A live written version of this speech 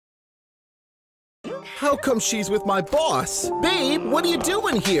How come she's with my boss? Babe, what are you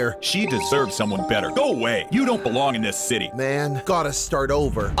doing here? She deserves someone better. Go away. You don't belong in this city. Man, gotta start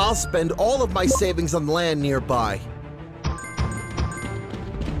over. I'll spend all of my savings on land nearby.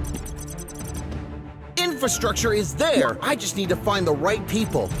 Infrastructure is there. I just need to find the right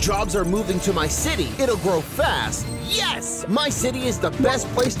people. Jobs are moving to my city. It'll grow fast. Yes! My city is the best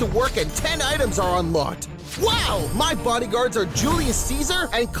place to work and 10 items are unlocked. Wow! My bodyguards are Julius Caesar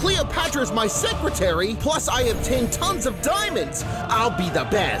and Cleopatra's my secretary, plus I obtained tons of diamonds. I'll be the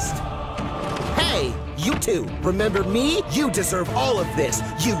best. Hey, you two, remember me? You deserve all of this,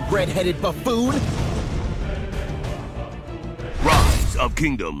 you red-headed buffoon! Rise of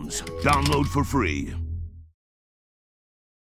Kingdoms. Download for free.